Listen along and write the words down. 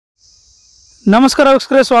ನಮಸ್ಕಾರ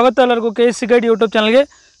ವೀಕ್ಷಕರೇ, ಸ್ವಾಗತ ಎಲ್ಲರಿಗೂ KSCGUIDE YouTube ಚಾನಲ್ಗೆ.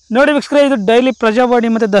 ನೋಡಿ ವೀಕ್ಷಕರೇ, ಇದು ಡೈಲಿ ಪ್ರಜಾವಾಣಿ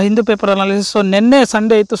ಮತ್ತು the Hindu paper analysis. So ನಿನ್ನೆ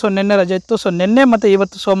ಸಂಡೇ ಇತ್ತು, ಸೊ ನಿನ್ನೆ ರಜೆ ಇತ್ತು. ಸೊ ನಿನ್ನೆ ಮತ್ತು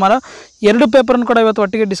ಇವತ್ತು ಸೋಮವಾರ ಎರಡು ಪೇಪರನ್ನು ಕೂಡ ಇವತ್ತು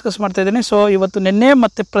ಒಟ್ಟಿಗೆ ಡಿಸ್ಕಸ್ ಮಾಡ್ತಾ ಇದ್ದೀನಿ. ಸೊ ಇವತ್ತು ನಿನ್ನೆ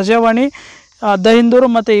ಮತ್ತು ಪ್ರಜಾವಾಣಿ ದ ಹಿಂದೂರು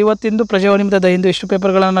ಮತ್ತು ಇವತ್ತಿಂದು ಪ್ರಜಾವಾಣಿ ಮತ್ತು ದ ಹಿಂದೂ ಇಷ್ಟು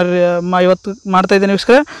ಪೇಪರ್ಗಳನ್ನು ಇವತ್ತು ಮಾಡ್ತಾ ಇದ್ದೀನಿ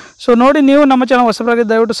ವೀಕ್ಷಕರೇ. ಸೊ ನೋಡಿ, ನೀವು ನಮ್ಮ ಚಾನಲ್ ಹೊಸಬರಾಗಿ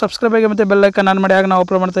ದಯವಿಟ್ಟು ಸಬ್ಸ್ಕ್ರೈಬ್ ಆಗಿ ಮತ್ತು ಬೆಲ್ ಐಕಾನ್ ಆನ್ ಮಾಡಿ. ಆಗ ನಾವು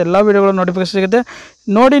ಅಪ್ಲೋಡ್ ಮಾಡ್ತಾ ಎಲ್ಲ ವೀಡಿಯೋಗಳು ನೋಟಿಫಿಕೇಶನ್ ಸಿಗುತ್ತೆ.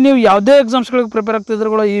 ನೋಡಿ, ನೀವು ಯಾವುದೇ ಎಕ್ಸಾಮ್ಸ್ಗಳಿಗೆ ಪ್ರಿಪೇರ್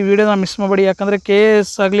ಆಗ್ತಿದ್ರು ಕೂಡ ಈ ವಿಡಿಯೋನ ಮಿಸ್ ಮಾಡಬೇಡಿ. ಯಾಕಂದರೆ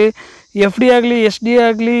KS ಆಗಲಿ, FD ಆಗಲಿ, SD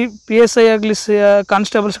ಆಗಲಿ, PSI ಆಗಲಿ,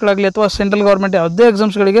 ಕಾನ್ಸ್ಟೇಬಲ್ಸ್ಗಳಾಗಲಿ ಅಥವಾ ಸೆಂಟ್ರಲ್ ಗೌರ್ಮೆಂಟ್ ಯಾವುದೇ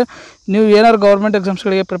ಎಕ್ಸಾಮ್ಸ್ಗಳಿಗೆ ನೀವು ಏನಾದ್ರು ಗೌರ್ಮೆಂಟ್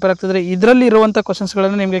ಎಕ್ಸಾಮ್ಸ್ಗಳಿಗೆ ಪ್ರಿಪೇರ್ ಆಗ್ತಿದ್ರೆ ಇದರಲ್ಲಿ ಇರುವಂಥ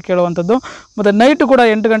ಕ್ವಶನ್ಸ್ಗಳನ್ನು ನಿಮಗೆ ಕೇಳುವಂಥದ್ದು. ಮತ್ತು ನೈಟ್ ಕೂಡ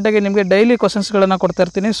 8 ಗಂಟೆಗೆ ನಿಮಗೆ ಡೈಲಿ ಕ್ವಶನ್ಸ್ಗಳನ್ನು ಕೊಡ್ತಾ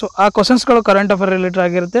ಇರ್ತೀನಿ. ಸೊ ಆ ಕ್ವಶನ್ಸ್ಗಳು ಕರೆಂಟ್ ಅಫೇರ್ ರಿಲೇಟೆಡ್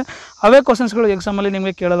ಆಗಿರುತ್ತೆ. ಅವೇ ಕ್ವಶನ್ಸ್ಗಳು ಎಕ್ಸಾಮಲ್ಲಿ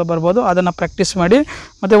ನಿಮಗೆ ಕೇಳಲು ಬರ್ಬೋದು. ಅದನ್ನು ಪ್ರಾಕ್ಟೀಸ್ ಮಾಡಿ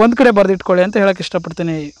ಮತ್ತು ಒಂದು ಕಡೆ ಬರೆದಿಟ್ಕೊಳ್ಳಿ ಅಂತ ಹೇಳೋಕ್ಕೆ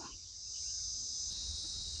ಇಷ್ಟಪಡ್ತೀನಿ.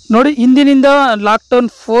 ನೋಡಿ, ಇಂದಿನಿಂದ ಲಾಕ್ಡೌನ್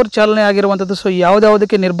 4 ಚಾಲನೆ ಆಗಿರುವಂಥದ್ದು. ಸೊ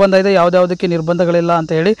ಯಾವುದ್ಯಾವುದಕ್ಕೆ ನಿರ್ಬಂಧ ಇದೆ, ಯಾವುದ್ಯಾವುದಕ್ಕೆ ನಿರ್ಬಂಧಗಳಿಲ್ಲ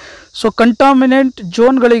ಅಂತ ಹೇಳಿ. ಸೊ ಕಂಟಾಮಿನೆಂಟ್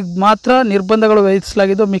ಝೋನ್ಗಳಿಗೆ ಮಾತ್ರ ನಿರ್ಬಂಧಗಳು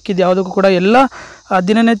ವಿಧಿಸಲಾಗಿದ್ದು, ಮಿಕ್ಕಿದ ಯಾವುದಕ್ಕೂ ಕೂಡ ಎಲ್ಲ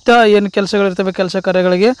ದಿನನಿತ್ಯ ಏನು ಕೆಲಸಗಳಿರ್ತವೆ, ಕೆಲಸ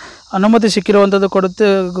ಕಾರ್ಯಗಳಿಗೆ ಅನುಮತಿ ಸಿಕ್ಕಿರುವಂಥದ್ದು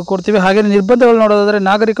ಕೊಡ್ತೀವಿ. ಹಾಗೆ ನಿರ್ಬಂಧಗಳು ನೋಡೋದಾದರೆ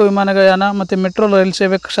ನಾಗರಿಕ ವಿಮಾನಯಾನ ಮತ್ತು ಮೆಟ್ರೋ ರೈಲು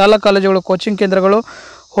ಸೇವೆ, ಶಾಲಾ ಕಾಲೇಜುಗಳು, ಕೋಚಿಂಗ್ ಕೇಂದ್ರಗಳು,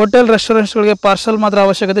 ಹೋಟೆಲ್ ರೆಸ್ಟೋರೆಂಟ್ಸ್ಗಳಿಗೆ ಪಾರ್ಸಲ್ ಮಾತ್ರ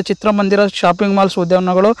ಅವಶ್ಯಕತೆ, ಚಿತ್ರಮಂದಿರ, ಶಾಪಿಂಗ್ ಮಾಲ್ಸ್,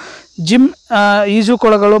 ಉದ್ಯಾನಗಳು, ಜಿಮ್,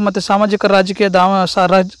 ಈಜುಕೊಳಗಳು ಮತ್ತು ಸಾಮಾಜಿಕ ರಾಜಕೀಯ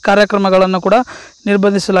ಕಾರ್ಯಕ್ರಮಗಳನ್ನು ಕೂಡ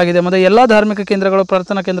ನಿರ್ಬಂಧಿಸಲಾಗಿದೆ. ಮತ್ತು ಎಲ್ಲ ಧಾರ್ಮಿಕ ಕೇಂದ್ರಗಳು,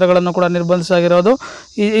 ಪ್ರಾರ್ಥನಾ ಕೇಂದ್ರಗಳನ್ನು ಕೂಡ ನಿರ್ಬಂಧಿಸಲಾಗಿರೋದು.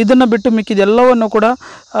 ಇದನ್ನು ಬಿಟ್ಟು ಮಿಕ್ಕಿದ ಎಲ್ಲವನ್ನು ಕೂಡ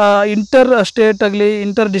ಇಂಟರ್ ಸ್ಟೇಟ್ ಆಗಲಿ,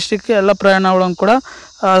 ಇಂಟರ್ ಡಿಸ್ಟ್ರಿಕ್ಟ್ ಎಲ್ಲ ಪ್ರಯಾಣಗಳನ್ನು ಕೂಡ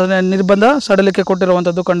ನಿರ್ಬಂಧ ಸಡಿಲಿಕೆ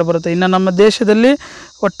ಕೊಟ್ಟಿರುವಂಥದ್ದು ಕಂಡುಬರುತ್ತೆ. ಇನ್ನು ನಮ್ಮ ದೇಶದಲ್ಲಿ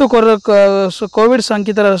ಒಟ್ಟು ಕೋವಿಡ್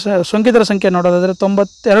ಸೋಂಕಿತರ ಸಂಖ್ಯೆ ನೋಡೋದಾದರೆ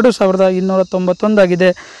 92,291 ಆಗಿದೆ.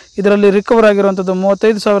 ಇದರಲ್ಲಿ ರಿಕವರ್ ಆಗಿರುವಂಥದ್ದು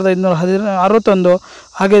 35,561.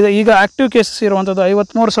 ಹಾಗೆ ಈಗ ಆ್ಯಕ್ಟಿವ್ ಕೇಸಸ್ ಇರುವಂಥದ್ದು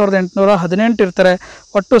 53,818 ಇರ್ತಾರೆ.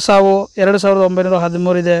 ಒಟ್ಟು ಸಾವು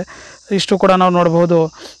 2,913 ಇದೆ. ಇಷ್ಟು ಕೂಡ ನಾವು ನೋಡಬಹುದು.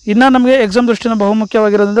 ಇನ್ನು ನಮಗೆ ಎಕ್ಸಾಮ್ ದೃಷ್ಟಿಯಿಂದ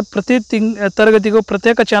ಬಹುಮುಖ್ಯವಾಗಿರೋದ್ರಿಂದ ಪ್ರತಿ ತರಗತಿಗೂ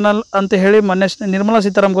ಪ್ರತ್ಯೇಕ ಚಾನಲ್ ಅಂತ ಹೇಳಿ ಮೊನ್ನೆ ನಿರ್ಮಲಾ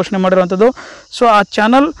ಸೀತಾರಾಮನ್ ಘೋಷಣೆ ಮಾಡಿರುವಂಥದ್ದು. ಸೊ ಆ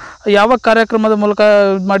ಚಾನಲ್ ಯಾವ ಕಾರ್ಯಕ್ರಮದ ಮೂಲಕ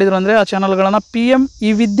ಮಾಡಿದ್ರು ಅಂದರೆ, ಆ ಚಾನಲ್ಗಳನ್ನು PM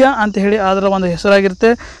E-ವಿದ್ಯಾ ಅಂತ ಹೇಳಿ ಅದರ ಒಂದು ಹೆಸರಾಗಿರುತ್ತೆ.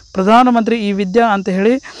 ಪ್ರಧಾನಮಂತ್ರಿ E-ವಿದ್ಯಾ ಅಂತ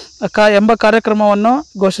ಹೇಳಿ ಎಂಬ ಕಾರ್ಯಕ್ರಮವನ್ನು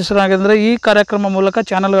ಘೋಷಿಸಲಾಗಿದೆ. ಈ ಕಾರ್ಯಕ್ರಮ ಮೂಲಕ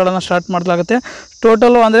ಚಾನಲ್ಗಳನ್ನು ಸ್ಟಾರ್ಟ್ ಮಾಡಲಾಗುತ್ತೆ.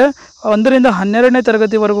 ಟೋಟಲು ಅಂದರೆ 1ರಿಂದ 12ನೇ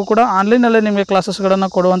ತರಗತಿವರೆಗೂ ಕೂಡ ಆನ್ಲೈನಲ್ಲೇ ನಿಮಗೆ ಕ್ಲಾಸಸ್ಗಳನ್ನು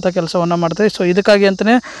ಕೊಡುವಂಥ ಕೆಲಸವನ್ನು ಮಾಡ್ತಾರೆ. ಸೊ ಇದಕ್ಕಾಗಿ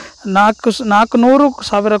ಅಂತಲೇ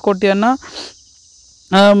 400,000 ಕೋಟಿಯನ್ನು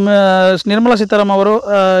ನಿರ್ಮಲಾ ಸೀತಾರಾಮನ್ ಅವರು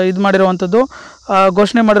ಇದು ಮಾಡಿರುವಂಥದ್ದು,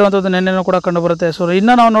 ಘೋಷಣೆ ಮಾಡಿರುವಂಥದ್ದು ನಿನ್ನೆನೂ ಕೂಡ ಕಂಡುಬರುತ್ತೆ. ಸೊ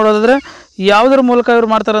ಇನ್ನು ನಾವು ನೋಡೋದಾದರೆ ಯಾವುದರ ಮೂಲಕ ಇವರು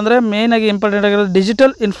ಮಾಡ್ತಾರೆ ಅಂದರೆ, ಮೇಯ್ನಾಗಿ ಇಂಪಾರ್ಟೆಂಟ್ ಆಗಿರೋದು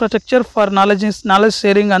digital infrastructure for knowledge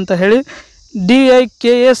sharing ಅಂತ ಹೇಳಿ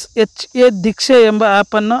DIKSHA ದೀಕ್ಷೆ ಎಂಬ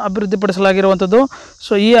ಆ್ಯಪನ್ನು ಅಭಿವೃದ್ಧಿಪಡಿಸಲಾಗಿರುವಂಥದ್ದು.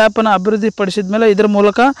 ಸೊ ಈ ಆ್ಯಪನ್ನು ಅಭಿವೃದ್ಧಿಪಡಿಸಿದ ಮೇಲೆ ಇದರ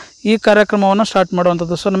ಮೂಲಕ ಈ ಕಾರ್ಯಕ್ರಮವನ್ನು ಸ್ಟಾರ್ಟ್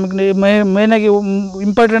ಮಾಡುವಂಥದ್ದು. ಸೊ ನಮಗೆ ಮೇಯ್ನಾಗಿ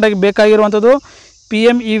ಇಂಪಾರ್ಟೆಂಟಾಗಿ ಬೇಕಾಗಿರುವಂಥದ್ದು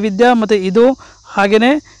PM E-ವಿದ್ಯಾ ಮತ್ತು ಇದು.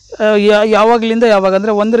 ಹಾಗೆಯೇ ಯಾವಾಗಲಿಂದ ಯಾವಾಗ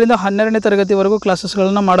ಅಂದರೆ 1ರಿಂದ 12ನೇ ತರಗತಿವರೆಗೂ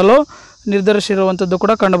ಕ್ಲಾಸಸ್ಗಳನ್ನು ಮಾಡಲು ನಿರ್ಧರಿಸಿರುವಂಥದ್ದು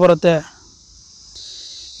ಕೂಡ ಕಂಡುಬರುತ್ತೆ.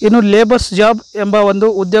 ಇನ್ನು ಲೇಬರ್ಸ್ ಜಾಬ್ ಎಂಬ ಒಂದು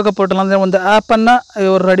ಉದ್ಯೋಗ ಪೋರ್ಟಲ್ ಅಂದರೆ ಒಂದು ಆ್ಯಪನ್ನು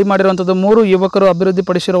ಇವರು ರೆಡಿ ಮಾಡಿರುವಂಥದ್ದು, 3 ಯುವಕರು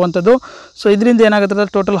ಅಭಿವೃದ್ಧಿಪಡಿಸಿರುವಂಥದ್ದು. ಸೊ ಇದರಿಂದ ಏನಾಗುತ್ತೆ,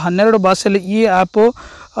 ಟೋಟಲ್ 12 ಭಾಷೆಯಲ್ಲಿ ಈ ಆ್ಯಪು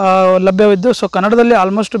ಲಭ್ಯವಿದ್ದು, ಸೊ ಕನ್ನಡದಲ್ಲಿ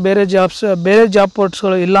ಆಲ್ಮೋಸ್ಟ್ ಬೇರೆ ಜಾಬ್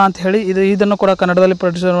ಪೋರ್ಟ್ಸ್ಗಳು ಇಲ್ಲ ಅಂತ ಹೇಳಿ ಇದನ್ನು ಕೂಡ ಕನ್ನಡದಲ್ಲಿ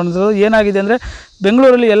ಪಡಿಸಿರುವಂಥದ್ದು. ಏನಾಗಿದೆ ಅಂದರೆ,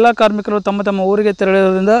 ಬೆಂಗಳೂರಲ್ಲಿ ಎಲ್ಲ ಕಾರ್ಮಿಕರು ತಮ್ಮ ಊರಿಗೆ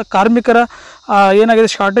ತೆರಳಿರೋದ್ರಿಂದ ಕಾರ್ಮಿಕರ ಏನಾಗಿದೆ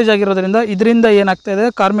ಶಾರ್ಟೇಜ್ ಆಗಿರೋದ್ರಿಂದ ಇದರಿಂದ ಏನಾಗ್ತಾಯಿದೆ,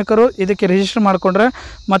 ಕಾರ್ಮಿಕರು ಇದಕ್ಕೆ ರಿಜಿಸ್ಟರ್ ಮಾಡಿಕೊಂಡ್ರೆ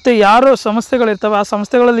ಮತ್ತು ಯಾರು ಸಂಸ್ಥೆಗಳಿರ್ತವೆ ಆ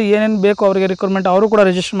ಸಂಸ್ಥೆಗಳಲ್ಲಿ ಏನೇನು ಬೇಕು ಅವರಿಗೆ ರಿಕ್ವೈರ್ಮೆಂಟ್ ಅವರು ಕೂಡ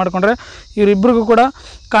ರಿಜಿಸ್ಟರ್ ಮಾಡಿಕೊಂಡ್ರೆ ಇವರಿಬ್ಬರಿಗೂ ಕೂಡ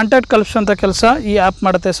ಕಾಂಟ್ಯಾಕ್ಟ್ ಕಲ್ಪಿಸೋಂಥ ಕೆಲಸ ಈ ಆ್ಯಪ್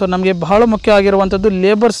ಮಾಡುತ್ತೆ. ಸೊ ನಮಗೆ ಬಹಳ ಮುಖ್ಯ ಆಗಿರುವಂಥದ್ದು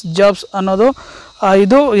ಲೇಬರ್ಸ್ ಜಾಬ್ಸ್ ಅನ್ನೋದು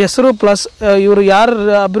ಇದು ಹೆಸರು ಪ್ಲಸ್ ಇವರು ಯಾರು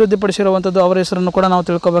ಅಭಿವೃದ್ಧಿಪಡಿಸಿರುವಂಥದ್ದು ಅವರ ಹೆಸರನ್ನು ಕೂಡ ನಾವು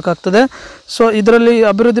ತಿಳ್ಕೊಬೇಕಾಗ್ತದೆ. ಸೊ ಇದರಲ್ಲಿ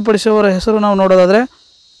ಅಭಿವೃದ್ಧಿಪಡಿಸುವವರ ಹೆಸರು ನಾವು ನೋಡೋದಾದರೆ,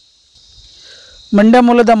 ಮಂಡ್ಯ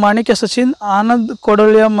ಮೂಲದ ಮಾಣಿಕ್ಯ ಸಚಿನ್, ಆನಂದ್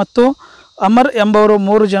ಕೊಡಳ್ಯ ಮತ್ತು ಅಮರ್ ಎಂಬವರು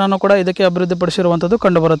 3 ಜನನೂ ಕೂಡ ಇದಕ್ಕೆ ಅಭಿವೃದ್ಧಿಪಡಿಸಿರುವಂಥದ್ದು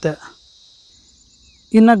ಕಂಡುಬರುತ್ತೆ.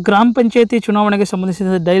 ಇನ್ನು ಗ್ರಾಮ ಪಂಚಾಯತಿ ಚುನಾವಣೆಗೆ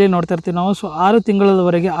ಸಂಬಂಧಿಸಿದ ಡೈಲಿ ನೋಡ್ತಾ ಇರ್ತೀವಿ ನಾವು. ಸೊ 6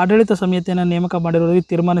 ತಿಂಗಳವರೆಗೆ ಆಡಳಿತ ಸಮಿತಿಯನ್ನು ನೇಮಕ ಮಾಡಿರೋದಕ್ಕೆ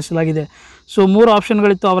ತೀರ್ಮಾನಿಸಲಾಗಿದೆ. ಸೊ 3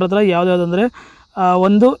 ಆಪ್ಷನ್ಗಳಿತ್ತು ಅವರ ಹತ್ರ. ಯಾವುದ್ಯಾವುದಂದರೆ,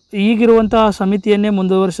 ಒಂದು ಈಗಿರುವಂತಹ ಸಮಿತಿಯನ್ನೇ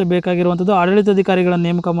ಮುಂದುವರಿಸಬೇಕಾಗಿರುವಂಥದ್ದು, ಆಡಳಿತಾಧಿಕಾರಿಗಳನ್ನು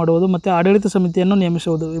ನೇಮಕ ಮಾಡುವುದು ಮತ್ತು ಆಡಳಿತ ಸಮಿತಿಯನ್ನು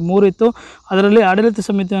ನೇಮಿಸುವುದು. ಈ 3 ಇತ್ತು. ಅದರಲ್ಲಿ ಆಡಳಿತ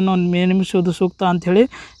ಸಮಿತಿಯನ್ನು ನೇಮಿಸುವುದು ಸೂಕ್ತ ಅಂಥೇಳಿ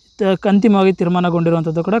ಅಂತಿಮವಾಗಿ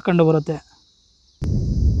ತೀರ್ಮಾನಗೊಂಡಿರುವಂಥದ್ದು ಕೂಡ ಕಂಡುಬರುತ್ತೆ.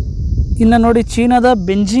 ಇನ್ನು ನೋಡಿ, ಚೀನಾದ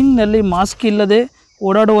ಬೆಂಜಿಂಗ್ನಲ್ಲಿ ಮಾಸ್ಕ್ ಇಲ್ಲದೆ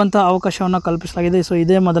ಓಡಾಡುವಂಥ ಅವಕಾಶವನ್ನು ಕಲ್ಪಿಸಲಾಗಿದೆ. ಸೊ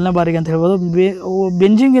ಇದೇ ಮೊದಲನೇ ಬಾರಿಗೆ ಅಂತ ಹೇಳ್ಬೋದು.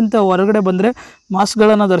 ಬೆಂಜಿಂಗಿಂತ ಹೊರಗಡೆ ಬಂದರೆ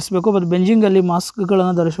ಮಾಸ್ಕ್ಗಳನ್ನು ಧರಿಸಬೇಕು, ಬಟ್ ಬೆಂಜಿಂಗಲ್ಲಿ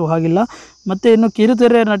ಮಾಸ್ಕ್ಗಳನ್ನು ಧರಿಸುವ ಹಾಗಿಲ್ಲ. ಮತ್ತು ಇನ್ನು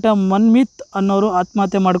ಕಿರುತೆರೆ ನಟ ಮನ್ಮಿತ್ ಅನ್ನೋರು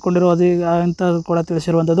ಆತ್ಮಹತ್ಯೆ ಮಾಡಿಕೊಂಡಿರೋದು ಅಂತ ಕೂಡ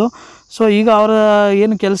ತಿಳಿಸಿರುವಂಥದ್ದು. ಸೊ ಈಗ ಅವರ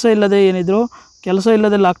ಏನು ಕೆಲಸ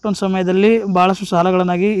ಇಲ್ಲದೆ ಲಾಕ್ಡೌನ್ ಸಮಯದಲ್ಲಿ ಭಾಳಷ್ಟು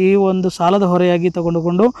ಸಾಲಗಳನ್ನಾಗಿ ಈ ಒಂದು ಸಾಲದ ಹೊರೆಯಾಗಿ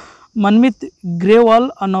ತಗೊಂಡುಕೊಂಡು ಮನ್ಮಿತ್ ಗ್ರೇವಾಲ್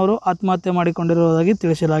ಅನ್ನೋರು ಆತ್ಮಹತ್ಯೆ ಮಾಡಿಕೊಂಡಿರುವುದಾಗಿ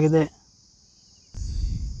ತಿಳಿಸಲಾಗಿದೆ.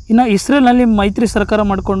 ಇನ್ನು ಇಸ್ರೇಲ್ನಲ್ಲಿ ಮೈತ್ರಿ ಸರ್ಕಾರ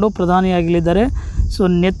ಮಾಡಿಕೊಂಡು ಪ್ರಧಾನಿಯಾಗಲಿದ್ದಾರೆ. ಸೊ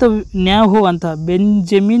ನೆತನ್ಯಾಹು ಅಂತ,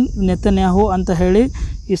 ಬೆಂಜಮಿನ್ ನೆತನ್ಯಾಹು ಅಂತ ಹೇಳಿ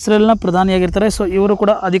ಇಸ್ರೇಲ್ನ ಪ್ರಧಾನಿಯಾಗಿರ್ತಾರೆ. ಸೊ ಇವರು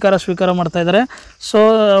ಕೂಡ ಅಧಿಕಾರ ಸ್ವೀಕಾರ ಮಾಡ್ತಾ ಇದ್ದಾರೆ. ಸೊ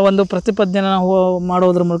ಒಂದು ಪ್ರತಿಪಾದನೆಯನ್ನು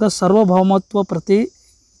ಮಾಡೋದ್ರ ಮೂಲಕ ಸಾರ್ವಭೌಮತ್ವ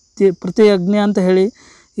ಪ್ರತಿಜ್ಞೆ ಅಂತ ಹೇಳಿ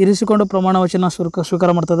ಇರಿಸಿಕೊಂಡು ಪ್ರಮಾಣ ವಚನ ಸ್ವೀಕಾರ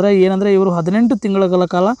ಮಾಡ್ತಾ ಇದ್ದಾರೆ. ಏನಂದರೆ ಇವರು 18 ತಿಂಗಳ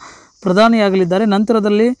ಕಾಲ ಪ್ರಧಾನಿಯಾಗಲಿದ್ದಾರೆ.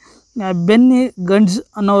 ನಂತರದಲ್ಲಿ ಬೆನ್ನಿ ಗಂಟ್ಜ್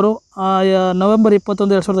ಅನ್ನೋರು ನವೆಂಬರ್ 21,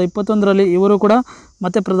 2021ರಲ್ಲಿ ಇವರು ಕೂಡ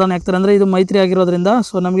ಮತ್ತೆ ಪ್ರಧಾನಿ ಆಗ್ತಾರೆ. ಅಂದರೆ ಇದು ಮೈತ್ರಿ ಆಗಿರೋದ್ರಿಂದ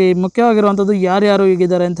ಸೊ ನಮಗೆ ಮುಖ್ಯವಾಗಿರುವಂಥದ್ದು ಯಾರ್ಯಾರು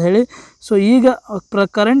ಈಗಿದ್ದಾರೆ ಅಂತ ಹೇಳಿ. ಸೊ ಈಗ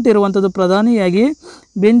ಕರೆಂಟ್ ಇರುವಂಥದ್ದು ಪ್ರಧಾನಿಯಾಗಿ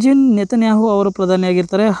ಬೆಂಜಿನ್ ನೆತನ್ಯಾಹು ಅವರು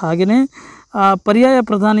ಪ್ರಧಾನಿಯಾಗಿರ್ತಾರೆ. ಹಾಗೆಯೇ ಪರ್ಯಾಯ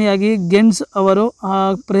ಪ್ರಧಾನಿಯಾಗಿ ಗೆಂಟ್ಸ್ ಅವರು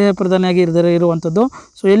ಪರ್ಯಾಯ ಪ್ರಧಾನಿಯಾಗಿ ಇರುವಂಥದ್ದು.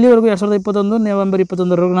 ಸೊ ಎಲ್ಲಿವರೆಗೂ 2021 ನವೆಂಬರ್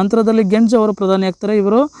 21ರವರೆಗೂ. ನಂತರದಲ್ಲಿ ಗೆಂಟ್ಸ್ ಅವರು ಪ್ರಧಾನಿ ಆಗ್ತಾರೆ.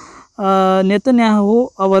 ಇವರು ನೆತನ್ಯಾಹು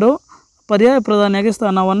ಅವರು ಪರ್ಯಾಯ ಪ್ರಧಾನಿಯಾಗಿ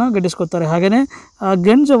ಸ್ಥಾನವನ್ನು ಗಿಟ್ಟಿಸ್ಕೊತಾರೆ. ಹಾಗೆಯೇ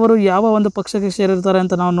ಗೆಂಟ್ಸ್ ಅವರು ಯಾವ ಒಂದು ಪಕ್ಷಕ್ಕೆ ಸೇರಿರ್ತಾರೆ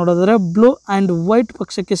ಅಂತ ನಾವು ನೋಡೋದಾದರೆ ಬ್ಲೂ ಆ್ಯಂಡ್ ವೈಟ್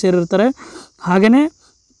ಪಕ್ಷಕ್ಕೆ ಸೇರಿರ್ತಾರೆ. ಹಾಗೆಯೇ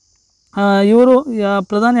ಇವರು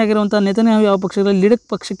ಪ್ರಧಾನಿಯಾಗಿರುವಂಥ ನೆತನ್ಯಾಹು ಯಾವ ಪಕ್ಷದಲ್ಲಿ ಲಿಡಕ್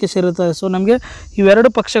ಪಕ್ಷಕ್ಕೆ ಸೇರಿರ್ತಾರೆ. ಸೊ ನಮಗೆ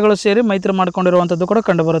ಇವೆರಡು ಪಕ್ಷಗಳು ಸೇರಿ ಮೈತ್ರಿ ಮಾಡ್ಕೊಂಡಿರುವಂಥದ್ದು ಕೂಡ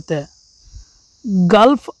ಕಂಡುಬರುತ್ತೆ.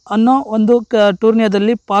 ಗಾಲ್ಫ್ ಅನ್ನೋ ಒಂದು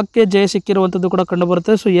ಟೂರ್ನಿಯಾದಲ್ಲಿ ಪಾಕ್ಗೆ ಜಯ ಸಿಕ್ಕಿರುವಂಥದ್ದು ಕೂಡ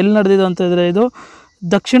ಕಂಡುಬರುತ್ತೆ. ಸೊ ಎಲ್ಲಿ ನಡೆದಿದೆ ಅಂತ ಹೇಳಿದ್ರೆ ಇದು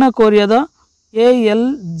ದಕ್ಷಿಣ ಕೊರಿಯಾದ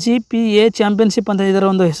ALGPA ಚಾಂಪಿಯನ್ಶಿಪ್ ಅಂತ ಇದರ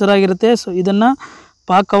ಒಂದು ಹೆಸರಾಗಿರುತ್ತೆ. ಸೊ ಇದನ್ನು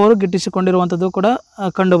ಪಾಕ್ ಅವರು ಗಿಟ್ಟಿಸಿಕೊಂಡಿರುವಂಥದ್ದು ಕೂಡ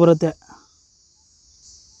ಕಂಡುಬರುತ್ತೆ.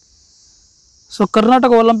 ಸೊ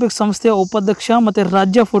ಕರ್ನಾಟಕ ಒಲಿಂಪಿಕ್ ಸಂಸ್ಥೆಯ ಉಪಾಧ್ಯಕ್ಷ ಮತ್ತು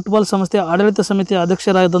ರಾಜ್ಯ ಫುಟ್ಬಾಲ್ ಸಂಸ್ಥೆಯ ಆಡಳಿತ ಸಮಿತಿಯ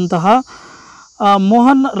ಅಧ್ಯಕ್ಷರಾದಂತಹ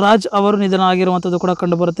ಮೋಹನ್ ರಾಜ್ ಅವರು ನಿಧನ ಆಗಿರುವಂಥದ್ದು ಕೂಡ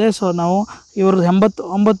ಕಂಡುಬರುತ್ತೆ. ಸೊ ನಾವು ಇವರು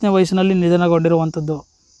 89ನೇ ವಯಸ್ಸಿನಲ್ಲಿ ನಿಧನಗೊಂಡಿರುವಂಥದ್ದು.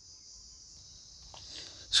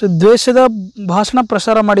 ಸೊ ದ್ವೇಷದ ಭಾಷಣ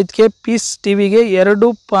ಪ್ರಸಾರ ಮಾಡಿದ್ದಕ್ಕೆ ಪೀಸ್ ಟಿವಿಗೆ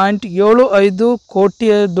 2.75 ಕೋಟಿ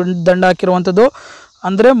ದಂಡ ಹಾಕಿರುವಂಥದ್ದು.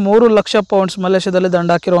 ಅಂದರೆ 3 ಲಕ್ಷ ಪೌಂಡ್ಸ್ ಮಲೇಷ್ಯಾದಲ್ಲಿ ದಂಡ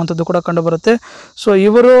ಹಾಕಿರುವಂಥದ್ದು ಕೂಡ ಕಂಡುಬರುತ್ತೆ. ಸೊ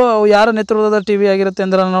ಇವರು ಯಾರ ನೇತೃತ್ವದ ಟಿ ವಿ ಆಗಿರುತ್ತೆ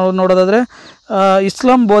ಅಂದರೆ ನಾವು ನೋಡೋದಾದರೆ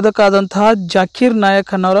ಇಸ್ಲಾಂ ಬೋಧಕ ಆದಂತಹ ಜಾಕೀರ್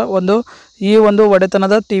ನಾಯಕ್ ಅನ್ನೋರ ಈ ಒಂದು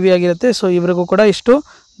ಒಡೆತನದ ಟಿ ವಿ ಆಗಿರುತ್ತೆ. ಸೊ ಇವರಿಗೂ ಕೂಡ ಇಷ್ಟು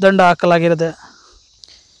ದಂಡ ಹಾಕಲಾಗಿರುತ್ತೆ.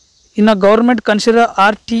 ಇನ್ನು government consider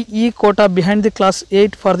RTE Kota behind the class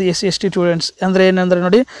 8 for the SC/ST students. ಅಂದರೆ ಏನಂದರೆ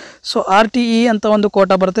ನೋಡಿ, ಸೊ RTE ಅಂತ ಒಂದು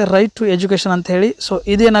ಕೋಟಾ ಬರುತ್ತೆ, ರೈಟ್ ಟು ಎಜುಕೇಷನ್ ಅಂತ ಹೇಳಿ. ಸೊ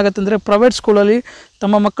ಇದೇನಾಗುತ್ತೆ ಅಂದರೆ ಪ್ರೈವೇಟ್ ಸ್ಕೂಲಲ್ಲಿ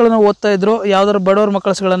ತಮ್ಮ ಮಕ್ಕಳನ್ನು ಓದ್ತಾ ಇದ್ರು ಯಾವುದಾದ್ರು ಬಡವರ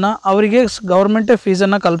ಮಕ್ಕಳುಗಳನ್ನು ಅವರಿಗೆ ಗೌರ್ಮೆಂಟೇ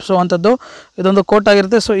ಫೀಸನ್ನು ಕಲ್ಪಿಸುವಂಥದ್ದು ಇದೊಂದು ಕೋಟ್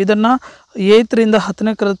ಆಗಿರುತ್ತೆ. ಸೊ ಇದನ್ನು 8th ರಿಂದ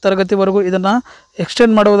 10ನೇ ತರಗತಿವರೆಗೂ ಇದನ್ನು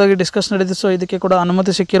ಎಕ್ಸ್ಟೆಂಡ್ ಮಾಡುವುದಾಗಿ ಡಿಸ್ಕಸ್ ನಡೆದಿದೆ. ಸೊ ಇದಕ್ಕೆ ಕೂಡ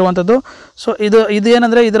ಅನುಮತಿ ಸಿಕ್ಕಿರುವಂಥದ್ದು. ಸೊ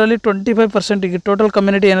ಇದೇನೆಂದರೆ ಇದರಲ್ಲಿ 25% ಈಗ ಟೋಟಲ್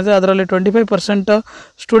ಕಮ್ಯುನಿಟಿ ಏನಿದೆ ಅದರಲ್ಲಿ 25%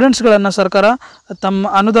 ಸ್ಟೂಡೆಂಟ್ಸ್ಗಳನ್ನು ಸರ್ಕಾರ ತಮ್ಮ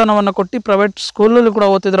ಅನುದಾನವನ್ನು ಕೊಟ್ಟು ಪ್ರೈವೇಟ್ ಸ್ಕೂಲಲ್ಲಿ ಕೂಡ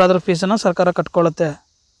ಓದ್ತಿದ್ರು ಅದರ ಫೀಸನ್ನು ಸರ್ಕಾರ ಕಟ್ಕೊಳ್ಳುತ್ತೆ.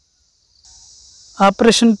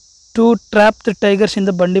 Operation to trap the tigers in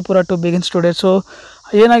the Bandipur to begin studio. So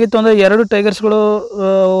ಏನಾಗಿತ್ತು ಅಂದರೆ 2 ಟೈಗರ್ಸ್ಗಳು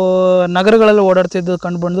ನಗರಗಳಲ್ಲಿ ಓಡಾಡ್ತಿದ್ದು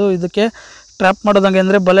ಕಂಡುಬಂದು ಇದಕ್ಕೆ ಟ್ರ್ಯಾಪ್ ಮಾಡೋದಂಗೆ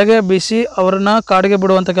ಅಂದರೆ ಬಲೆಗೆ ಬೀಸಿ ಅವರನ್ನು ಕಾಡಿಗೆ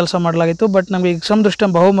ಬಿಡುವಂಥ ಕೆಲಸ ಮಾಡಲಾಗಿತ್ತು. ಬಟ್ ನಮಗೆ ಎಕ್ಸಾಮ್ ದೃಷ್ಟಿಯ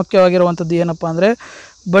ಬಹುಮುಖ್ಯವಾಗಿರುವಂಥದ್ದು ಏನಪ್ಪ ಅಂದರೆ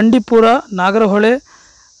ಬಂಡೀಪುರ, ನಾಗರಹೊಳೆ,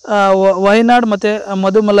 ವಯನಾಡ್ ಮತ್ತು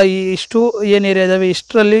ಮಧುಮಲ ಇಷ್ಟು ಏನು ಏರಿಯಾ ಇದ್ದಾವೆ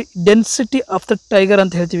ಇಷ್ಟರಲ್ಲಿ ಡೆನ್ಸಿಟಿ ಆಫ್ ದ ಟೈಗರ್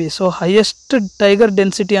ಅಂತ ಹೇಳ್ತೀವಿ. ಸೊ ಹೈಯೆಸ್ಟ್ ಟೈಗರ್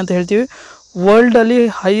ಡೆನ್ಸಿಟಿ ಅಂತ ಹೇಳ್ತೀವಿ. ವರ್ಲ್ಡಲ್ಲಿ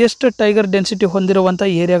ಹೈಯೆಸ್ಟ್ ಟೈಗರ್ ಡೆನ್ಸಿಟಿ ಹೊಂದಿರುವಂಥ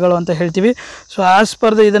ಏರಿಯಾಗಳು ಅಂತ ಹೇಳ್ತೀವಿ. ಸೊ ಆ್ಯಸ್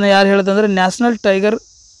ಪರ್ ಇದನ್ನು ಯಾರು ಹೇಳೋದಂದರೆ national tiger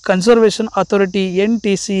conservation authority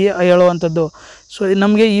NTCA ಹೇಳುವಂಥದ್ದು. ಸೊ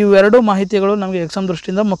ನಮಗೆ ಇವೆರಡು ಮಾಹಿತಿಗಳು ನಮಗೆ ಎಕ್ಸಾಮ್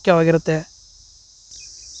ದೃಷ್ಟಿಯಿಂದ ಮುಖ್ಯವಾಗಿರುತ್ತೆ.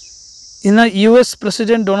 ಇನ್ನು US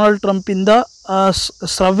ಪ್ರೆಸಿಡೆಂಟ್ ಡೊನಾಲ್ಡ್ ಟ್ರಂಪಿಂದ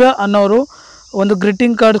ಶ್ರವ್ಯ ಅನ್ನೋರು ಒಂದು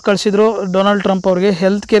ಗ್ರೀಟಿಂಗ್ ಕಾರ್ಡ್ ಕಳಿಸಿದ್ರು ಡೊನಾಲ್ಡ್ ಟ್ರಂಪ್ ಅವರಿಗೆ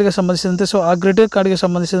ಹೆಲ್ತ್ ಕೇರ್ಗೆ ಸಂಬಂಧಿಸಿದಂತೆ. ಸೊ ಆ ಗ್ರೀಟಿಂಗ್ ಕಾರ್ಡ್ಗೆ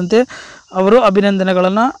ಸಂಬಂಧಿಸಿದಂತೆ ಅವರು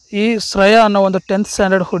ಅಭಿನಂದನೆಗಳನ್ನು ಈ ಶ್ರೇಯ ಅನ್ನೋ ಒಂದು 10th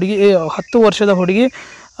ಸ್ಟ್ಯಾಂಡರ್ಡ್ ಹುಡುಗಿ 10 ವರ್ಷದ ಹುಡುಗಿ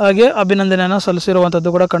ಹಾಗೆ ಅಭಿನಂದನೆಯನ್ನು ಸಲ್ಲಿಸಿರುವಂಥದ್ದು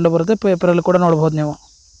ಕೂಡ ಕಂಡುಬರುತ್ತೆ. ಪೇಪರಲ್ಲಿ ಕೂಡ ನೋಡ್ಬೋದು ನೀವು.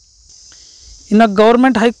 ಇನ್ನು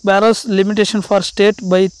government hike barrels limitation for state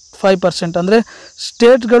by 5%. ಅಂದರೆ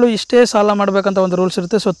ಸ್ಟೇಟ್ಗಳು ಇಷ್ಟೇ ಸಾಲ ಮಾಡಬೇಕಂತ ಒಂದು ರೂಲ್ಸ್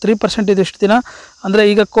ಇರುತ್ತೆ. ಸೊ 3% ಇದಿಷ್ಟು ದಿನ ಅಂದರೆ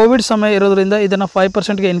ಈಗ ಕೋವಿಡ್ ಸಮಯ ಇರೋದ್ರಿಂದ ಇದನ್ನು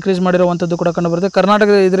 5%ಗೆ ಇನ್ಕ್ರೀಸ್ ಮಾಡಿರುವಂಥದ್ದು ಕೂಡ ಕಂಡುಬರುತ್ತೆ.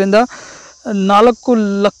 ಕರ್ನಾಟಕದ ಇದರಿಂದ 4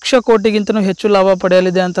 ಲಕ್ಷ ಕೋಟಿಗಿಂತಲೂ ಹೆಚ್ಚು ಲಾಭ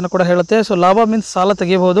ಪಡೆಯಲಿದೆ ಅಂತಲೂ ಕೂಡ ಹೇಳುತ್ತೆ. ಸೊ ಲಾಭ ಮೀನ್ಸ್ ಸಾಲ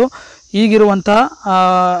ತೆಗೆಯಬಹುದು ಈಗಿರುವಂತಹ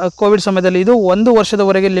ಕೋವಿಡ್ ಸಮಯದಲ್ಲಿ. ಇದು 1